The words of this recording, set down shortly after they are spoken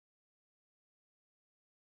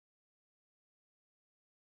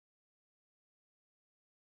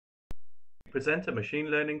Present a machine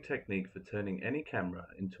learning technique for turning any camera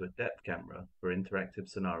into a depth camera for interactive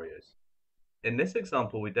scenarios. In this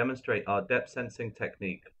example, we demonstrate our depth sensing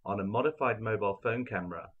technique on a modified mobile phone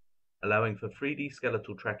camera, allowing for 3D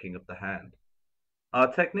skeletal tracking of the hand.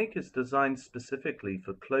 Our technique is designed specifically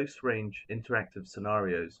for close-range interactive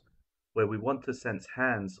scenarios where we want to sense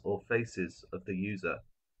hands or faces of the user.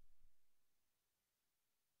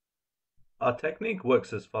 Our technique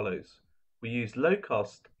works as follows. We use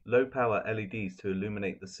low-cost, low-power LEDs to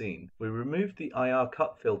illuminate the scene. We remove the IR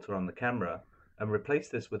cut filter on the camera and replace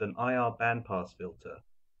this with an IR bandpass filter.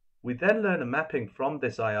 We then learn a mapping from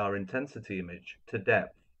this IR intensity image to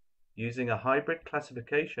depth using a hybrid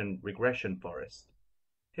classification regression forest.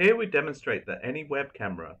 Here we demonstrate that any web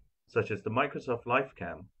camera, such as the Microsoft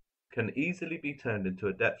Webcam, can easily be turned into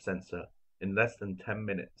a depth sensor in less than 10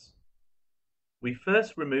 minutes. We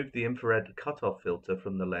first remove the infrared cutoff filter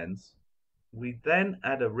from the lens. We then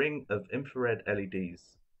add a ring of infrared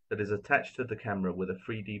LEDs that is attached to the camera with a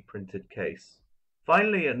 3D printed case.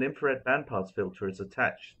 Finally, an infrared bandpass filter is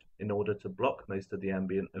attached in order to block most of the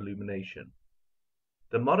ambient illumination.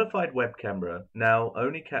 The modified web camera now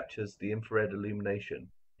only captures the infrared illumination,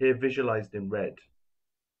 here visualized in red,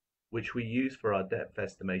 which we use for our depth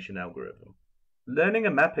estimation algorithm. Learning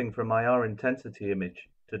a mapping from IR intensity image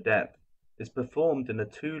to depth is performed in a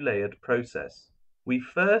two-layered process. We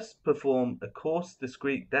first perform a coarse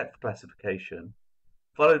discrete depth classification,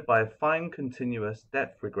 followed by a fine continuous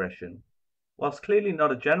depth regression. Whilst clearly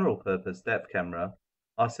not a general-purpose depth camera,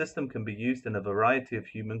 our system can be used in a variety of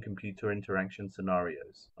human-computer interaction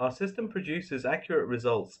scenarios. Our system produces accurate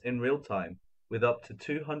results in real time with up to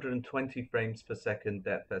 220 frames per second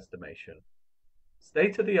depth estimation.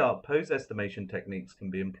 State-of-the-art pose estimation techniques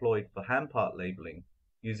can be employed for hand part labeling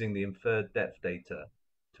using the inferred depth data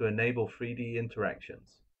to enable 3D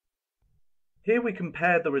interactions. Here we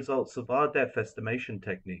compare the results of our depth estimation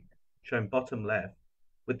technique, shown bottom left,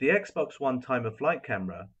 with the Xbox One time-of-flight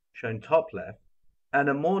camera, shown top left, and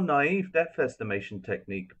a more naive depth estimation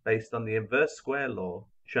technique based on the inverse square law,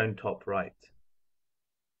 shown top right.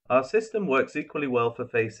 Our system works equally well for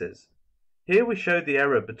faces. Here we show the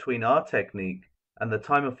error between our technique and the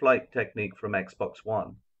time-of-flight technique from Xbox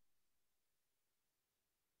One.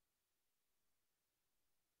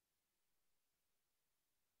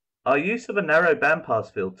 Our use of a narrow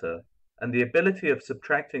bandpass filter and the ability of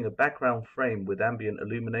subtracting a background frame with ambient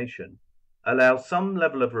illumination allows some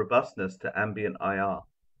level of robustness to ambient IR.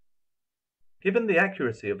 Given the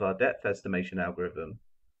accuracy of our depth estimation algorithm,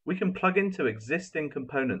 we can plug into existing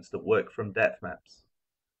components that work from depth maps.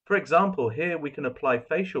 For example, here we can apply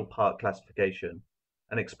facial part classification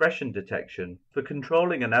and expression detection for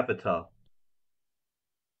controlling an avatar.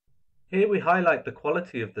 Here we highlight the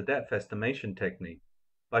quality of the depth estimation technique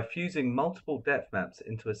by fusing multiple depth maps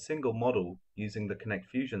into a single model using the Connect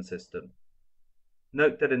Fusion system.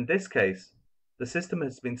 Note that in this case, the system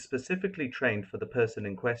has been specifically trained for the person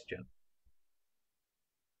in question.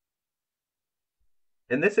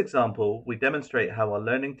 In this example, we demonstrate how our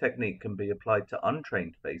learning technique can be applied to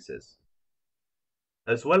untrained faces,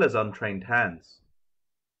 as well as untrained hands.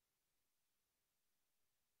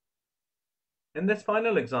 In this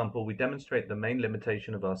final example, we demonstrate the main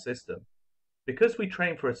limitation of our system. Because we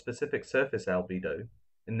train for a specific surface albedo,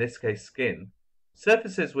 in this case skin,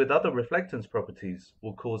 surfaces with other reflectance properties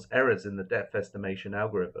will cause errors in the depth estimation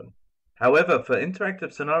algorithm. However, for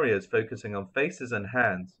interactive scenarios focusing on faces and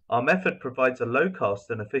hands, our method provides a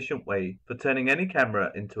low-cost and efficient way for turning any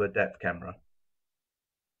camera into a depth camera.